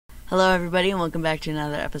Hello everybody and welcome back to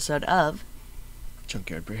another episode of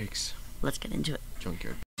Junkyard Breaks. Let's get into it.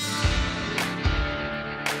 Junkyard.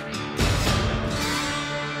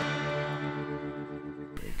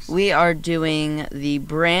 Breaks. We are doing the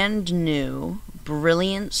brand new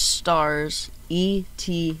Brilliant Stars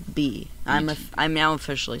ETB. I'm now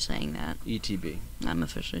officially saying that. ETB. I'm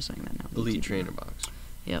officially saying that now. Elite ETB. Trainer Box.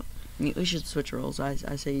 Yep. We should switch roles. I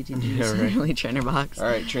say ETB. Yeah, right. Elite Trainer Box.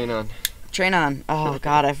 Alright, train on. Train on. Oh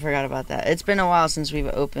god, I forgot about that. It's been a while since we've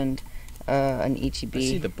opened an ETB. I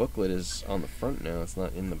see the booklet is on the front now. It's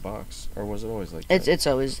not in the box. Or was it always like that? It's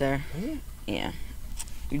always there. Really? Yeah.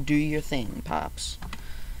 You do your thing, Pops.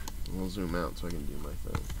 We'll zoom out so I can do my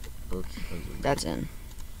thing. Oops, That's in.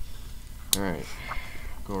 Alright.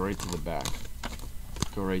 Go right to the back.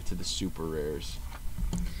 Go right to the super rares.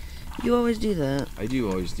 You always do that. I do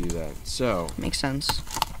always do that. So, Makes sense.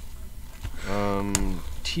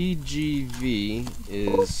 TGV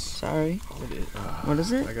is... Sorry. What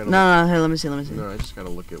is it? I gotta No, here, let me see. No, I just gotta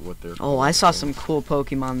look at what they're... Oh, I saw some cool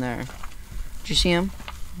Pokemon there. Did you see him?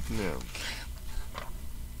 No.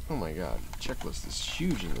 Oh my god, checklist is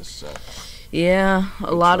huge in this set. Yeah,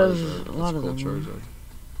 a lot of Cool, them. Charizard.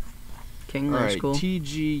 Kingler's Alright, cool.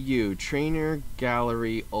 TGU, Trainer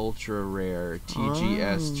Gallery Ultra Rare,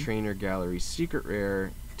 TGS, Oh. Trainer Gallery Secret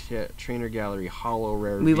Rare, Trainer Gallery Hollow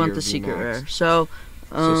Rare. We want the VRV secret Max. rare. So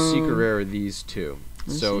Secret Rare are these two.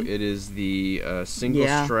 So see. it is the Single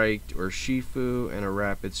Yeah. Strike or Shifu and a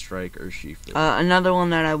Rapid Strike or Shifu. another one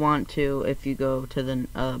that I want to, if you go to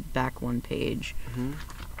the back one page,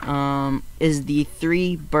 is the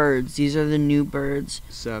 3 birds. These are the new birds.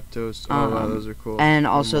 Zapdos. Oh wow, those are cool. And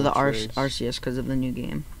also the Trace. Arceus because of the new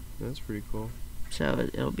game. That's pretty cool. So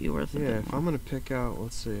it'll be worth it. Yeah, if I'm gonna pick out,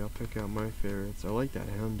 let's see, I'll pick out my favorites. I like that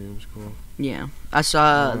Houndoom's cool. Yeah, I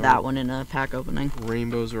saw that one in a pack opening.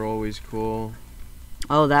 Rainbows are always cool.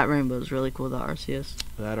 Oh, that rainbow is really cool. The Arceus.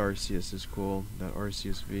 That Arceus is cool. That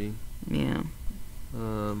Arceus V. Yeah.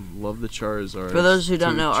 Love the Charizard. For those who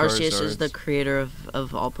don't know, Arceus is the creator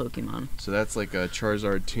of all Pokemon. So that's like a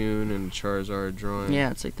Charizard tune and a Charizard drawing.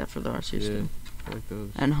 Yeah, it's like that for the Arceus too. I like those.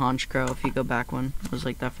 And Honchkrow, if you go back one, was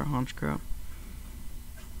like that for Honchkrow.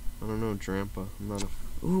 I don't know, Drampa. I'm not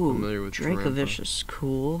Ooh, familiar with Dracovish is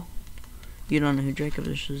cool. You don't know who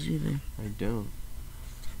Dracovish is either. I don't.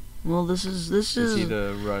 Well, this is Is he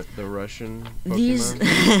the Russian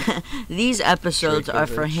Pokemon? these episodes are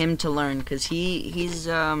for Dracovish? him to learn because he's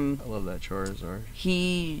I love that Charizard.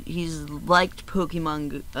 he's liked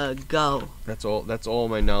Pokemon Go. That's all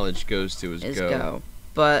my knowledge goes to is Go.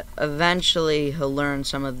 But eventually he'll learn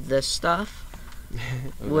some of this stuff,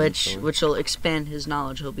 which will expand his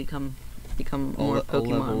knowledge. He'll become more I'll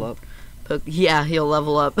Pokemon. level up. Yeah, he'll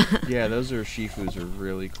level up. Yeah, those are Shifus are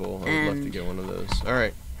really cool. I would love to And- get one of those. All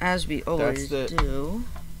right. As we always That's do.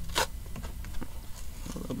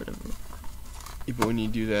 A little bit of. Yeah, but when you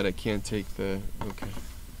do that, I can't take the. Okay.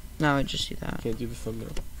 No, I just see that. Can't do the thumbnail.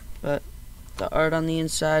 But the art on the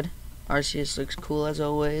inside, Arceus looks cool as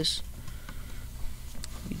always.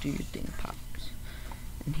 You do your thing, Pops.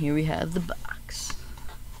 And here we have the box.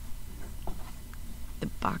 The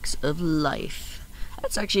box of life.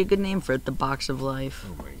 That's actually a good name for it, the box of life.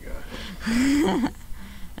 Oh my god.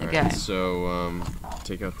 Okay. Alright, so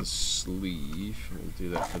take out the sleeve. We'll do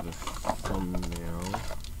that for the thumbnail.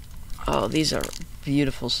 Oh, these are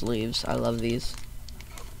beautiful sleeves. I love these.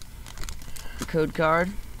 The code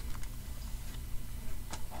card.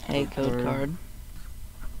 Hey, code card.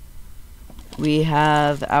 We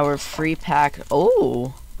have our free pack.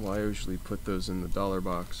 Oh, Well, I usually put those in the dollar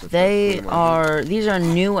box. These are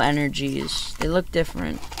new energies. They look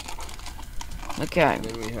different. Okay. And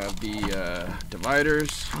then we have the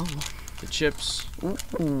dividers, Oh. the chips.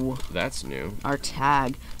 Ooh. That's new. Our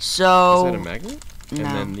tag. So. Is that a magnet? No.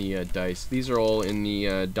 And then the dice. These are all in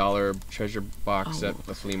the dollar treasure box Oh. at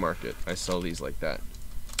the flea market. I sell these like that.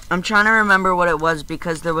 I'm trying to remember what it was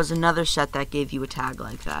because there was another set that gave you a tag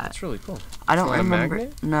like that. That's really cool. I don't It's not a remember.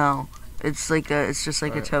 magnet? No. It's just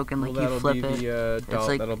like a token, like you flip it. It's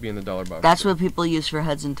like- that'll be in the dollar box. That's what people use for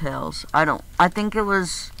heads and tails. I think it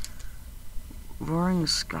was Roaring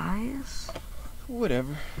Skies?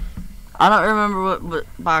 Whatever. I don't remember what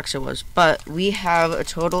box it was, but we have a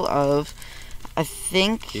total of, I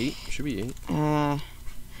think, 8? Should be 8. yeah,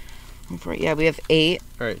 we have 8.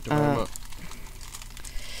 Alright, divide them up.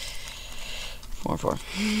 4 and 4.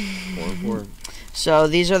 4 and 4. So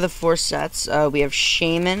these are the 4 sets. We have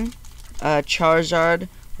Shaman, Charizard,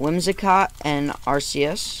 Whimsicott, and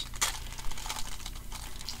Arceus.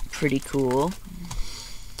 Pretty cool.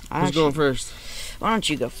 Who's going first? Why don't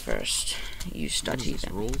you go first? You What is stutty this,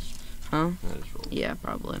 then. rules? Huh? That is rules. Yeah,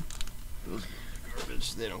 probably.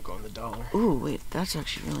 garbage. They don't go in the dollar. Ooh, wait, that's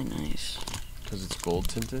actually really nice. Because it's gold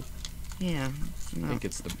tinted? Yeah. No. I think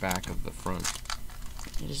it's the back of the front.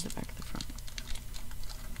 It is the back of the front.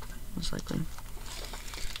 Most likely.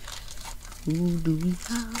 Who do we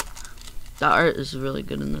have? The art is really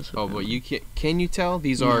good in this one. Oh, but you can you tell?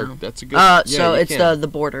 These are, that's a good, so it's the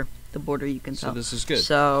border. The border you can tell. So this is good.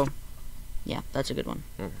 So, yeah, that's a good one.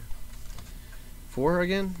 Okay. 4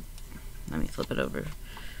 again? Let me flip it over. If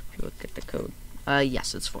you look at the code.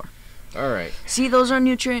 Yes, it's 4. Alright. See, those are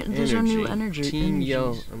nutrient. Those are new energy. Team energies.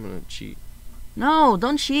 Yellow. I'm gonna cheat. No,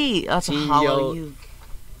 don't cheat. That's Team a hollow. Yellow. You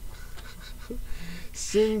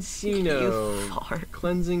Cincino. fart.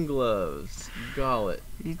 Cleansing gloves. Gullet.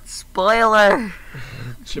 Spoiler.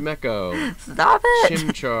 Chimeco. Stop it.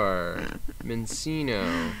 Chimchar.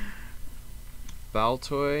 Mincino.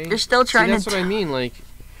 Baltoy. You're still trying See, that's to. what I mean. Like,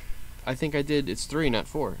 I think I did. It's 3, not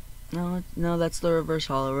 4. No, that's the reverse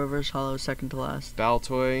hollow. Reverse hollow is second to last.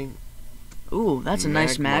 Baltoy. Ooh, that's a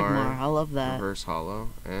nice Magmar, Magmar. I love that. Reverse hollow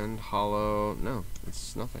and hollow. No,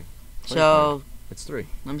 it's nothing. So It's 3.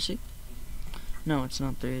 let me see. No, it's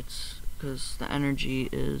not 3. It's because the energy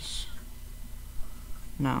is.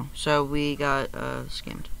 No. So we got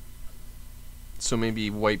skimmed. So maybe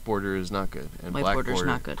white border is not good and White black border's border.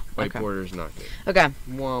 not good. White Okay. border is not good. Okay.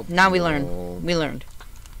 Well, Now we learn. We learned.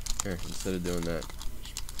 Here, instead of doing that.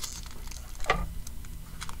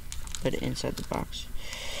 Put it inside the box.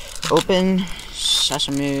 Open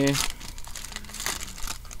sesame.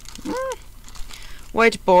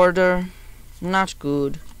 White border, not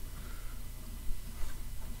good.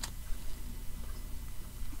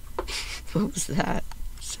 What was that?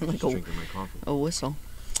 Sound like Drinking my coffee. a whistle.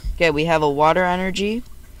 Okay, we have a water energy,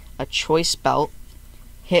 a choice belt,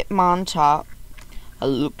 Hitmontop, a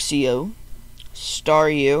Luxio,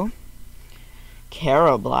 Staryu,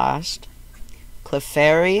 Carablast,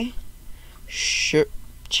 Clefairy,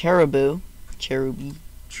 Cherubi,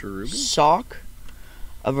 Sock,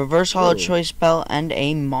 a reverse hollow choice belt, and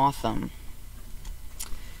a Motham.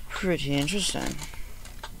 Pretty interesting.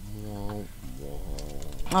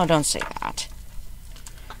 Oh, don't say that.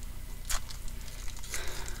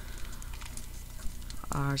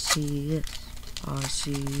 RCS.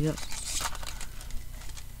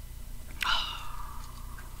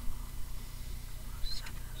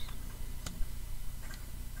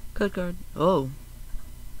 Code card. Oh.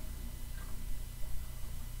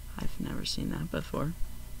 I've never seen that before.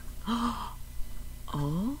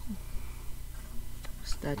 Oh.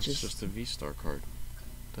 Is that It's just a V-Star card.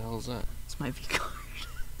 The hell is that? It's my V card.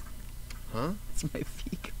 Huh? It's my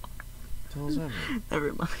V card. The hell is that, man?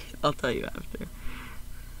 Never mind. I'll tell you after.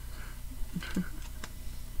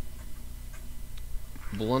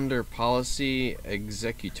 Blunder Policy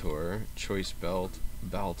Executor, Choice Belt,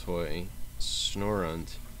 Baltoy,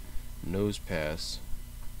 Snorunt, Nose Pass,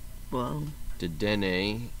 Well,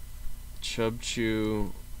 Dedenne,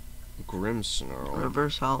 Chubchu, Grimmsnarl.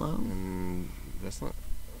 reverse hollow. And that's not.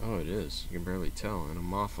 Oh, it is. You can barely tell. And a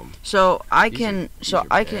Motham. So I These can. are- So these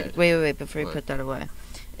are I can. bad. Wait. Before you What? put that away,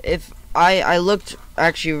 if I looked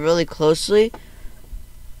actually really closely,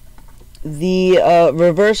 the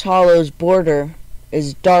reverse hollow's border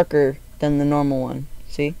is darker than the normal one.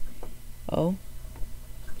 See? Oh.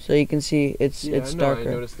 So you can see it's Yeah, it's I know. I darker.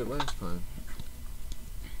 noticed it last time.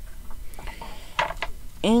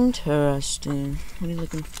 Interesting. What are you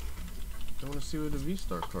looking for? I want to see what a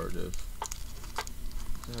V-Star card is.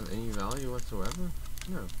 Does it have any value whatsoever?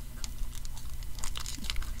 No.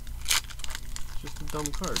 It's just a dumb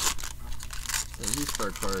card. A V-Star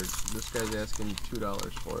card. This guy's asking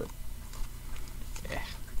 $2 for it.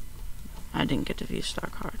 I didn't get the V-Star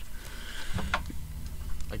card.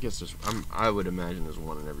 I guess there's. I would imagine there's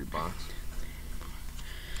one in every box.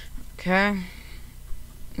 Okay.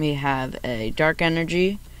 We have a Dark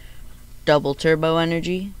Energy, Double Turbo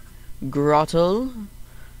Energy, Grottle,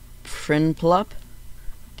 Prinplup,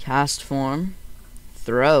 Cast Form,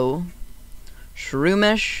 Throw,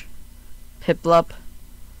 Shroomish, Piplup.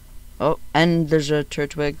 Oh, and there's a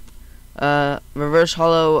Turtwig. Reverse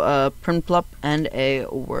Hollow, Prinplup, and a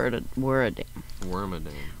Wormadam.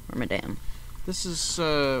 Wormadam. This is.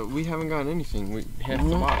 We haven't gotten anything. We half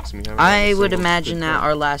the box. And we haven't I gotten a would single imagine good that card.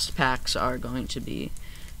 our last packs are going to be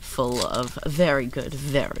full of very good,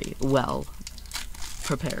 very well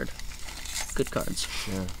prepared good cards.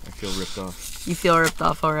 Yeah, I feel ripped off. You feel ripped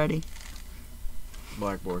off already?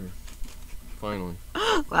 Black border. Finally.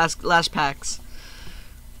 last packs.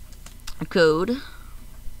 Code.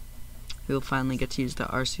 We'll finally get to use the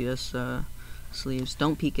RCS sleeves.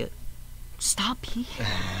 Don't peek it. Stop peeking.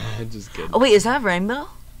 Just kidding. Oh wait, is that rainbow?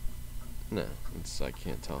 No, I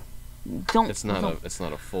can't tell. Don't. It's not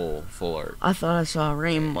a full art. I thought I saw a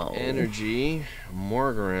rainbow. Energy,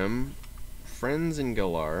 Morgrim, Friends in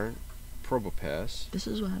Galar, Probopass, This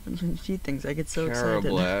is what happens when you see things. I get so excited.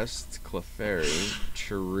 Carablast, Clefairy,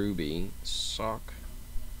 Cherubi, Sock,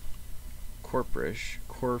 Corfish,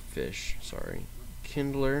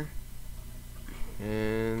 Kindler,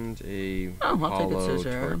 and a Oh, I'll take it, Hollow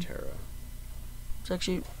Cesaro. Torterra. It's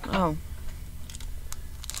actually. Oh.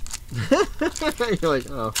 You're like,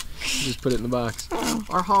 oh, just put it in the box.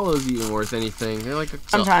 Are hollows even worth anything? They're like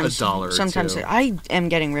a dollar or sometimes two. I am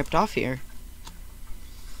getting ripped off here.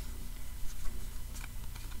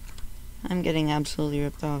 I'm getting absolutely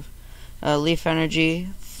ripped off. Leaf Energy,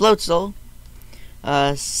 Floatzel,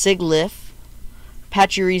 Siglif,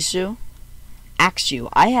 Pachirisu, Axew.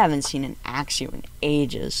 I haven't seen an Axew in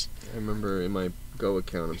ages. I remember in my Go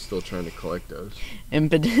account, I'm still trying to collect those.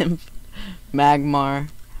 Impidimp, Magmar,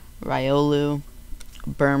 Riolu,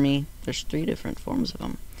 Burmy. There's 3 different forms of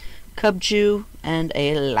them. Cubchoo, and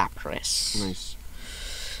a Lapras. Nice.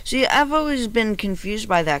 See, I've always been confused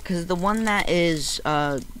by that, because the one that is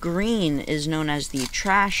green is known as the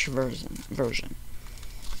trash version.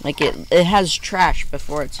 Like, it has trash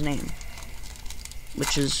before its name.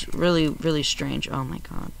 Which is really, really strange. Oh my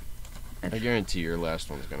god. I guarantee your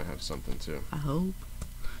last one's gonna have something too. I hope.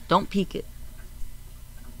 Don't peek it.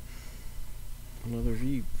 Another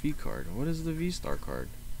V card. What is the V-Star card?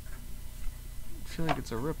 I feel like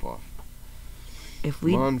it's a ripoff. If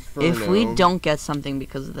we Monferno, don't get something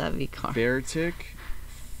because of that V card. Beartic,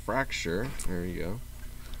 Fracture. There you go.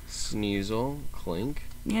 Sneasel, Clink.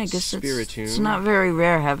 Yeah, I guess Spiritoon, it's not very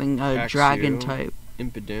rare having a Axew, dragon type.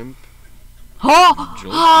 Impidimp. Oh!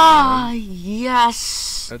 Jolteon. Ah,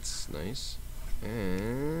 yes! That's nice.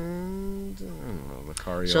 And I don't know,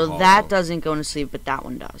 Lucario. So Hollow. that doesn't go to sleep, but that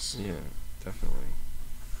one does. Yeah, definitely.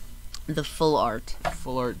 The full art.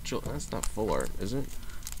 Full art. That's not full art, is it?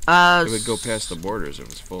 It It would go past the borders if it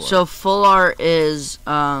was full art. So full art is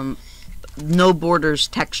no borders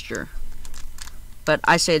texture. But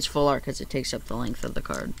I say it's full art because it takes up the length of the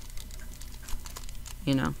card.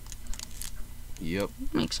 You know? Yep.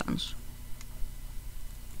 Makes sense.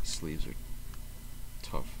 Sleeves are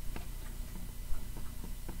tough.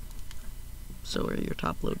 So are your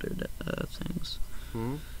top loader things.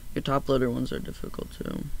 Hmm? Your top loader ones are difficult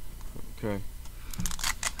too. Okay.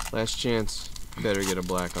 Last chance. Better get a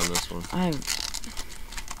black on this one.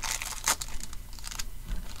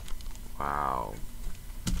 Wow.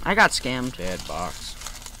 I got scammed. Bad box.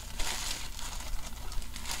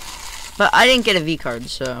 But I didn't get a V card,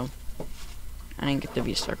 so I didn't get the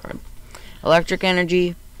V-Star card. Electric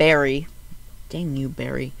Energy, Barry. Dang you,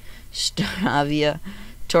 Barry. Staravia,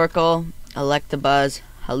 Torkoal, Electabuzz,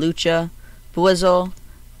 Halucha, Buizel,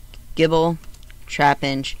 Gibble,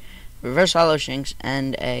 Trapinch, Reverse Hollow Shinx,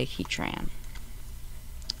 and a Heatran.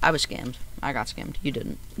 I was scammed. I got scammed. You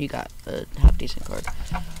didn't. You got a half-decent card.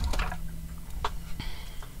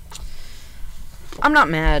 I'm not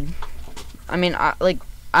mad. I mean, I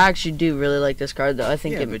actually do really like this card, though. I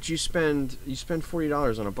think yeah, but you spend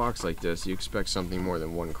 $40 on a box like this, you expect something more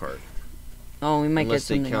than one card. Oh, we might get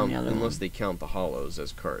something on the other Unless one. they count the hollows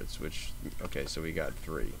as cards, which, okay, so we got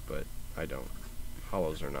 3, but I don't.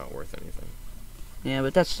 Hollows are not worth anything. Yeah,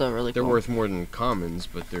 but that's still really cool. They're worth more than commons,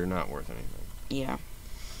 but they're not worth anything. Yeah.